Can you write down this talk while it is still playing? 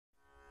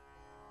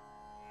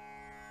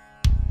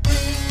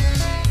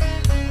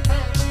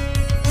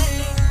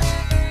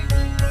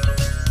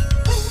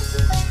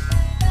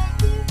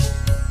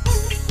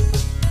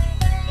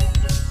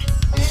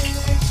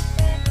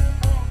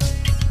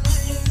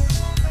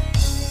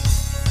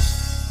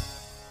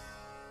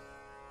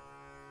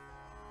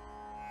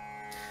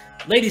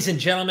Ladies and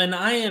gentlemen,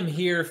 I am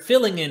here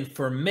filling in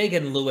for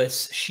Megan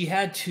Lewis. She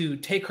had to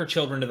take her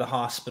children to the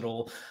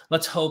hospital.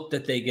 Let's hope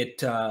that they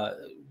get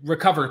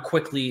recover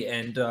quickly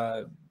and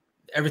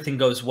everything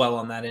goes well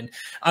on that end.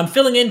 I'm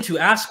filling in to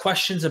ask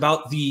questions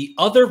about the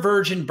Other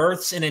Virgin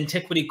Births in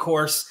Antiquity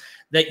course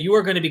that you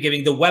are going to be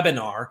giving, the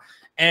webinar.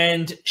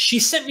 And she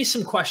sent me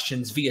some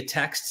questions via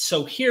text.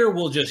 So here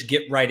we'll just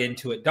get right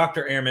into it.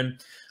 Dr.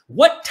 Ehrman,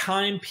 what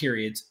time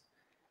periods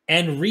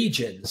and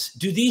regions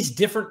do these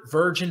different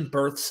virgin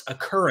births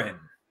occur in?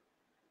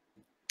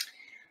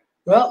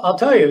 Well, I'll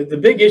tell you, the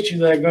big issue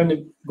that I'm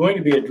going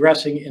to be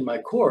addressing in my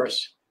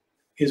course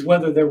is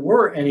whether there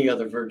were any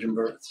other virgin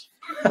births.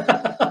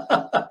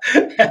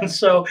 And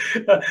so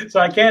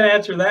I can't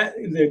answer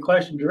the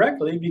question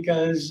directly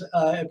because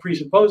it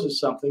presupposes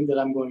something that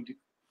I'm going to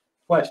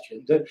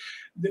question.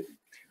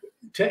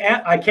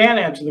 I can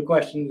answer the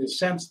question in the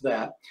sense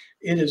that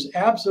it is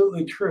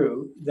absolutely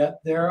true that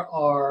there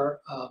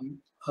are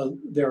a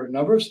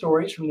number of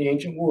stories from the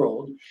ancient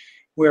world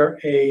where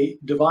a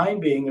divine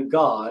being, a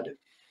god,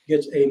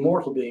 gets a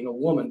mortal being, a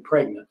woman,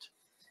 pregnant,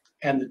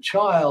 and the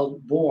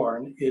child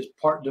born is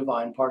part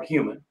divine, part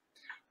human.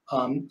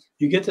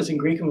 You get this in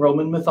Greek and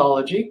Roman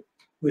mythology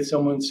with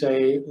someone,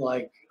 say,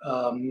 like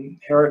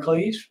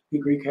Heracles, the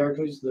Greek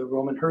Heracles, the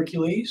Roman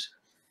Hercules,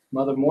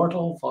 mother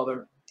mortal,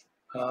 father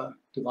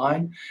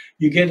divine.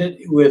 You get it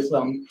with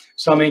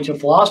some ancient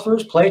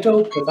philosophers,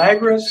 Plato,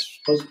 Pythagoras,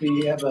 supposed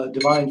to have a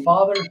divine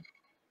father.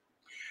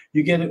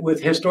 You get it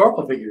with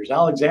historical figures,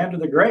 Alexander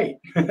the Great,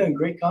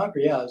 great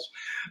conqueror, yes,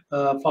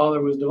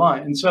 father was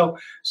divine. And so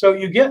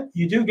you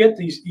do get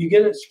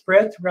it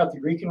spread throughout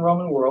the Greek and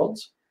Roman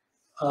worlds.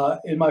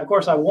 In my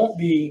course, I won't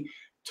be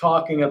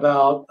talking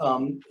about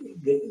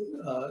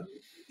the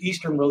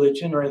Eastern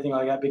religion or anything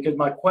like that, because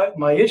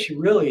my issue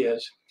really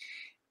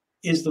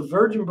is the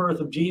virgin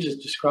birth of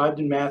Jesus described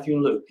in Matthew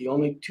and Luke, the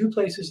only two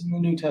places in the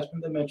New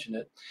Testament that mention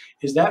it,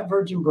 is that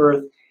virgin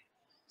birth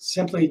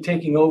simply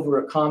taking over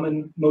a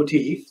common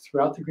motif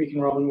throughout the Greek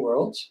and Roman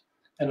worlds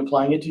and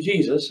applying it to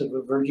Jesus of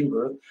a virgin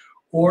birth,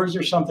 or is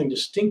there something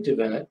distinctive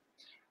in it?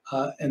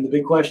 And the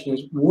big question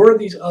is, were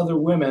these other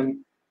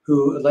women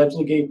who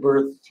allegedly gave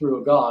birth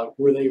through a god,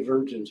 were they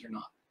virgins or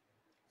not?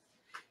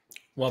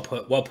 Well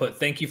put, well put.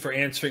 Thank you for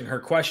answering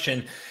her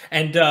question.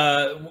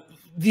 And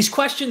these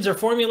questions are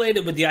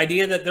formulated with the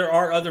idea that there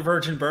are other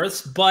virgin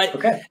births, but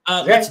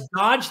let's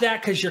dodge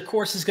that because your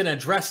course is going to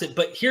address it.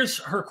 But here's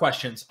her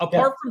questions.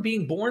 Apart from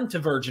being born to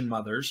virgin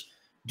mothers,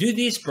 do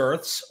these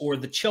births or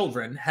the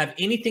children have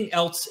anything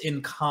else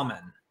in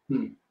common?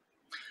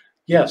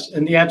 Yes,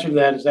 and the answer to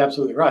that is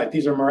absolutely right.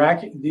 These are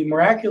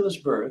miraculous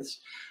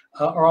births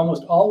are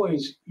almost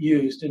always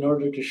used in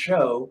order to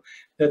show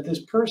that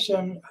this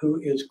person who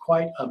is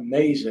quite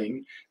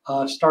amazing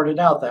started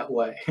out that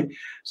way.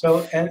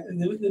 So, and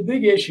the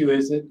big issue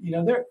is that, you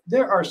know,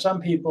 there are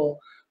some people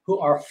who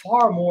are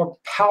far more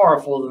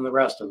powerful than the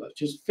rest of us,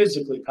 just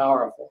physically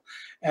powerful.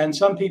 And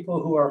some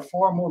people who are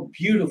far more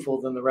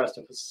beautiful than the rest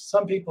of us.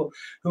 Some people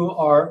who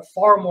are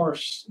far more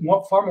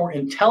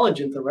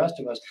intelligent than the rest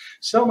of us.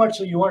 So much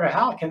that you wonder,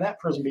 how can that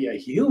person be a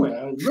human?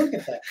 I mean, look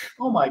at that.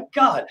 Oh my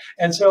God.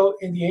 And so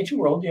in the ancient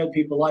world, you had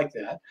people like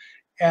that.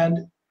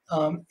 And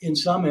in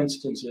some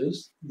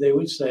instances, they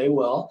would say,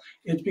 well,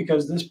 it's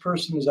because this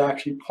person is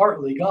actually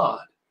partly God.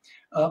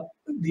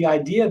 The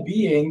idea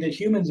being that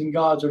humans and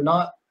gods are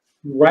not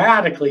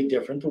radically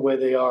different the way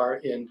they are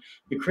in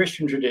the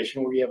Christian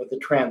tradition, where you have the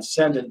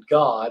transcendent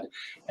God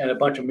and a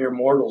bunch of mere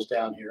mortals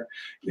down here.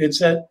 It's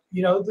that,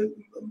 you know,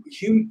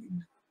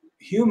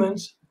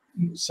 humans,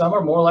 some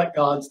are more like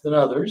gods than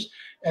others,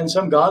 and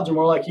some gods are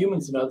more like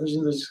humans than others,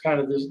 and there's kind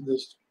of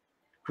this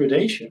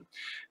gradation.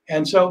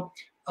 And so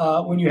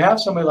when you have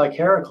somebody like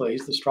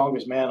Heracles, the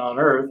strongest man on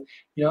earth,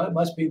 you know, it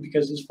must be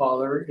because his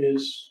father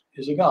is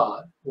a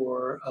god,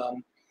 or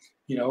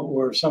you know,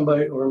 or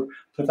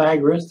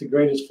Pythagoras, the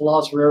greatest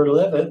philosopher ever to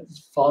live,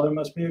 his father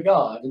must be a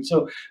god. And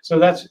so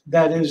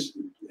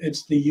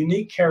it's the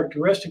unique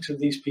characteristics of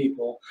these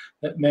people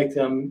that make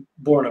them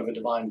born of a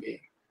divine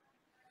being.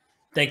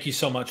 Thank you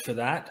so much for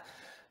that.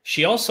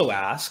 She also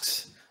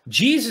asks,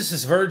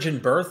 Jesus' virgin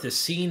birth is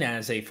seen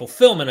as a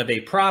fulfillment of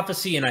a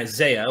prophecy in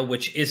Isaiah,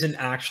 which isn't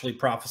actually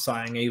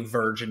prophesying a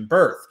virgin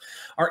birth.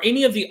 Are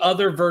any of the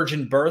other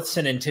virgin births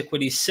in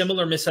antiquity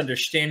similar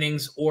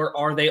misunderstandings, or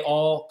are they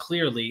all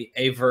clearly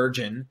a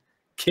virgin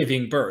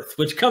giving birth?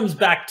 Which comes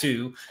back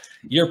to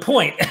your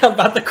point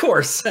about the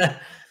course.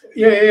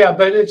 Yeah,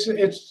 but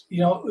it's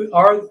you know,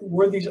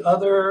 were these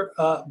other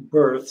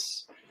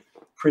births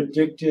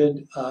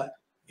predicted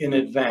in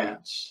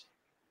advance?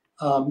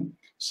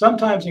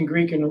 Sometimes in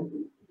Greek, and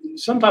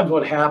sometimes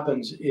what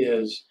happens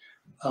is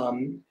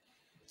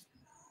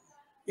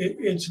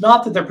it's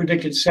not that they're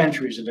predicted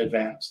centuries in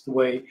advance, the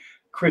way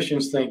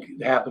Christians think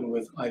it happened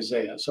with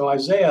Isaiah. So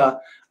Isaiah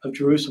of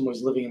Jerusalem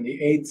was living in the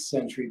 8th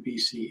century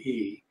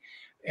BCE,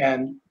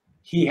 and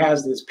he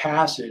has this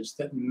passage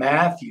that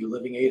Matthew,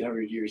 living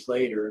 800 years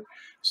later,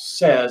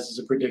 says is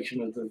a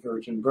prediction of the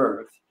virgin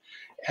birth.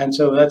 And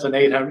so that's an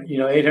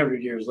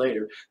 800 years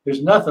later.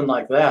 There's nothing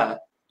like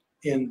that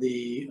in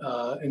the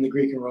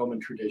Greek and Roman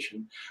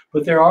tradition,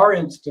 but there are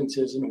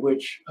instances in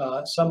which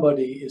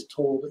somebody is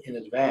told in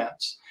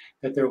advance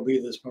that there will be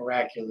this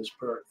miraculous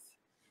birth.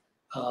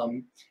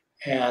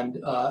 And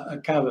a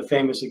kind of a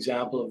famous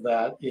example of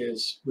that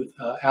is with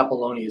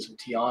Apollonius of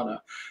Tyana,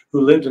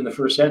 who lived in the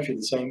first century,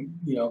 the same,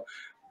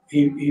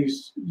 he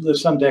lived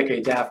some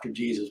decades after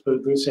Jesus,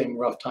 but the same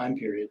rough time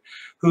period,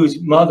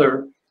 whose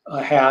mother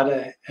had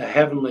a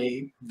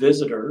heavenly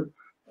visitor,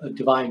 a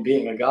divine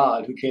being, a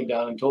god, who came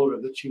down and told her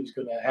that she was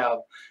going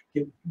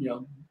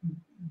to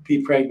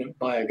be pregnant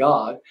by a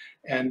god,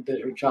 and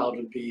that her child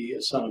would be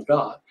a son of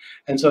God.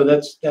 And so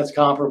that's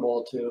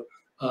comparable to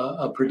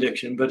a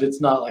prediction, but it's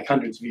not like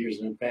hundreds of years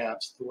in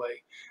advance the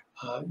way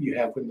you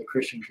have in the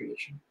Christian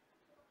tradition.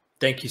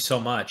 Thank you so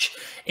much.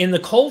 In the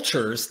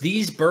cultures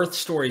these birth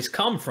stories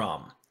come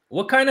from,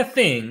 what kind of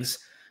things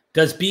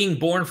does being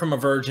born from a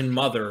virgin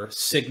mother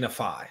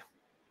signify?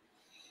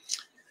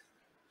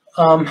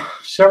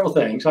 Several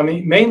things. I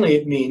mean, mainly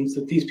it means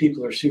that these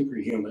people are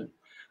superhuman.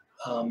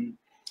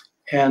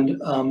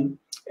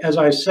 As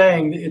I was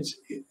saying, it's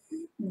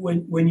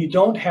when you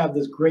don't have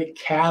this great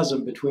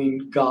chasm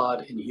between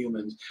God and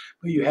humans,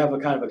 but you have a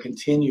kind of a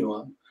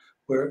continuum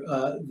where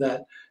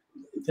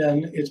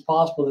then it's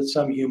possible that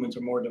some humans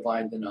are more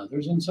divine than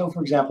others. And so,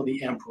 for example,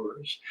 the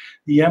emperors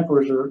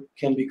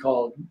can be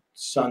called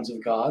sons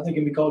of God. They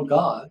can be called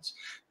gods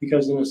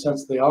because, in a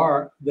sense, they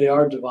are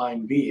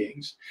divine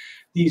beings.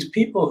 These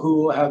people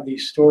who have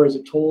these stories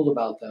told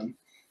about them,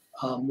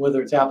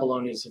 whether it's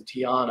Apollonius of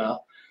Tyana,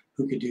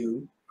 who could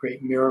do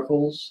great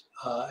miracles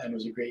and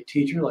was a great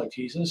teacher like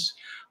Jesus,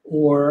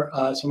 or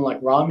someone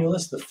like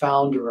Romulus, the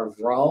founder of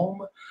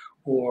Rome,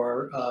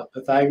 or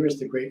Pythagoras,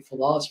 the great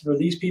philosopher.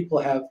 These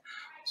people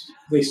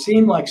they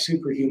seem like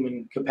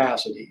superhuman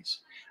capacities,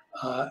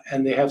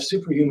 and they have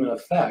superhuman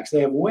effects.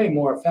 They have way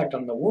more effect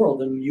on the world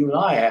than you and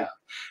I have.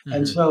 Mm-hmm.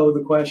 And so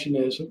the question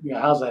is,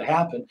 how's that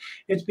happen?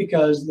 It's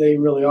because they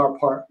really are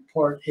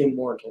part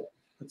immortal.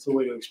 That's the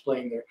way to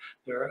explain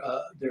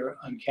their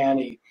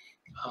uncanny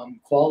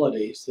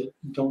qualities that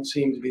don't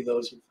seem to be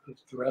those of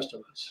the rest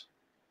of us.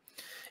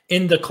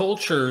 In the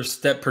cultures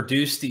that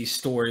produce these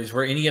stories,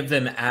 were any of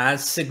them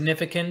as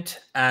significant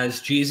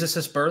as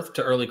Jesus's birth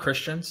to early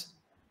Christians?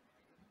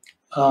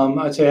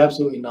 I'd say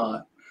absolutely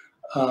not.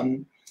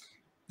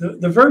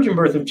 The virgin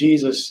birth of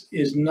Jesus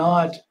is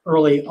not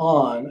early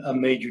on a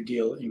major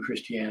deal in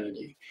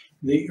Christianity.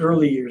 The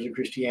early years of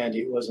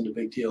Christianity, it wasn't a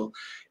big deal.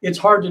 It's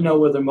hard to know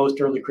whether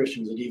most early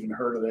Christians had even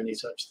heard of any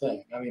such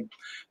thing. I mean,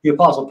 the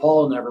Apostle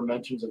Paul never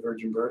mentions a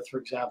virgin birth, for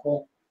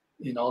example,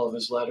 in all of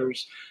his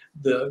letters.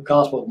 The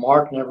Gospel of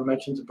Mark never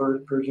mentions a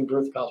virgin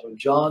birth. The Gospel of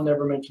John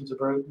never mentions a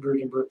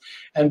virgin birth.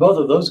 And both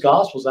of those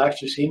Gospels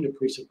actually seem to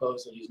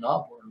presuppose that he's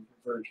not born of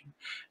a virgin.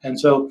 And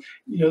so,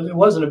 it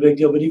wasn't a big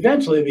deal, but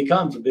eventually it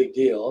becomes a big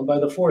deal. And by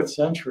the 4th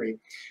century,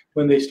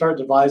 when they start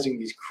devising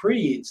these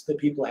creeds that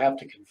people have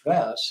to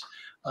confess,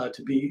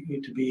 to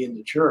be in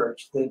the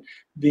church, then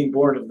being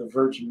born of the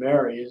Virgin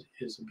Mary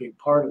is a big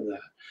part of that.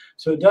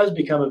 So it does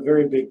become a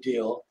very big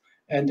deal.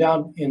 And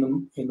down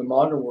in the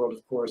modern world,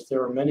 of course,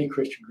 there are many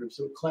Christian groups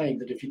that claim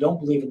that if you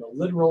don't believe in the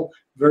literal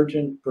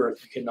virgin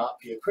birth, you cannot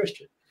be a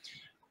Christian.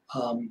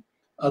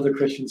 Other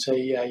Christians say,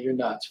 yeah, you're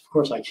nuts. Of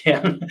course I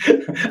can.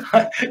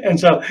 And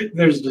so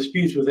there's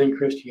disputes within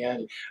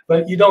Christianity.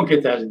 But you don't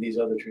get that in these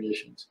other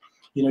traditions.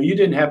 You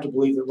didn't have to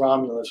believe that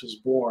Romulus was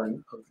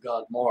born of the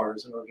god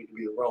Mars in order to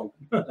be a Roman.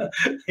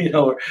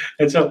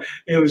 And so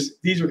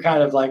these were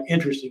kind of like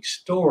interesting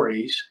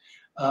stories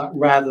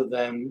rather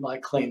than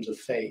like claims of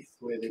faith,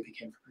 the way they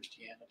became for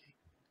Christianity.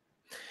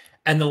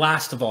 And the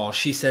last of all,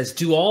 she says,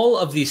 do all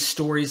of these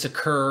stories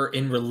occur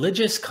in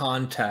religious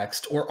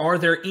context, or are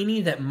there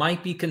any that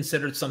might be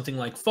considered something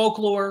like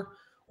folklore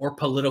or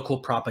political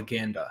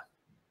propaganda?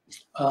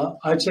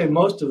 I'd say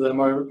most of them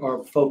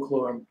are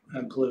folklore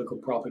and political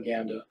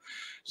propaganda.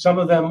 Some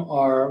of them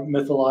are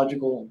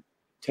mythological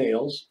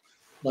tales,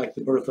 like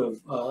the birth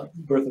of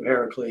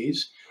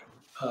Heracles,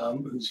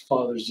 whose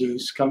father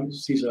Zeus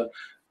sees a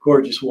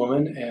gorgeous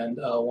woman and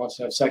wants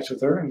to have sex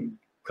with her, and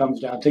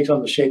comes down, takes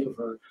on the shape of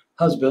her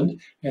husband,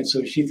 and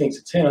so she thinks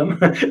it's him,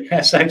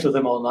 has sex with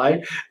him all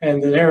night,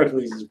 and then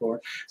Heracles is born.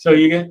 So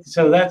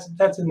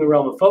that's in the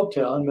realm of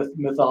folktale and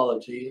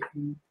mythology,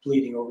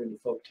 bleeding over into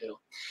folktale.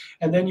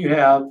 And then you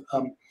have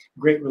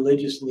great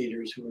religious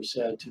leaders who are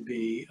said to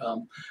be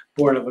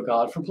born of a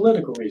god for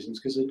political reasons,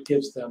 because it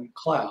gives them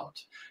clout.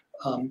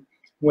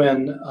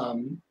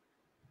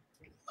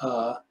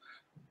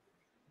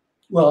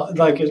 Well,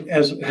 like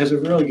as a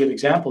really good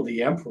example,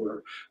 the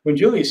emperor, when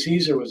Julius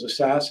Caesar was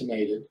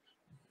assassinated,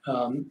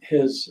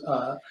 his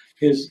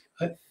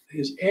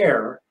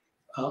heir,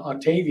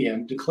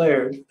 Octavian,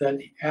 declared that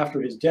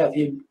after his death,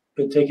 he'd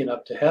been taken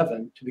up to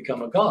heaven to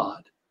become a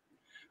god.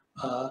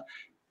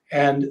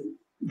 And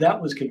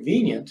that was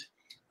convenient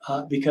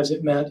because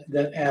it meant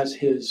that as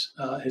his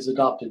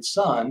adopted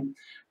son,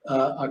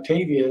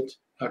 Octavian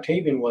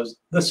was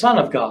the son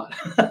of God.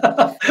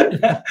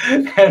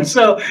 and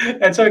so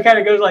it kind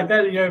of goes like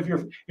that. You know, if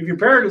your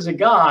parent is a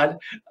god,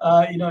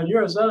 you know, and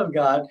you're a son of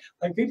God,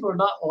 like people are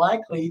not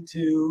likely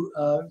to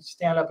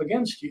stand up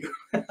against you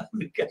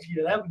because you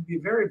know that would be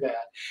very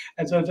bad.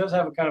 And so it does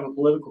have a kind of a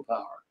political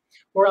power.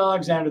 Or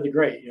Alexander the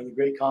Great, you know, the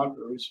great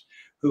conqueror,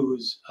 who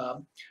was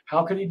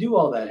how could he do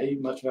all that? He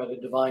must have had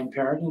a divine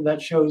parent, and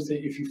that shows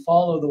that if you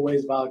follow the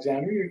ways of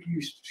Alexander,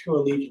 you show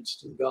allegiance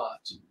to the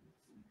gods.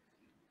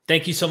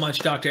 Thank you so much,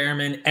 Dr.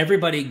 Ehrman.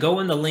 Everybody go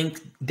in the link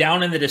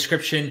down in the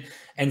description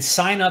and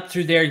sign up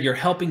through there. You're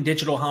helping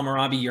Digital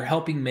Hammurabi. You're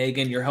helping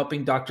Megan. You're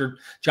helping Dr.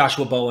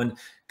 Joshua Bowen.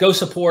 Go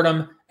support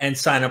them and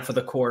sign up for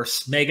the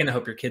course. Megan, I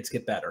hope your kids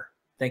get better.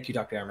 Thank you,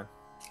 Dr. Ehrman.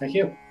 Thank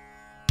you.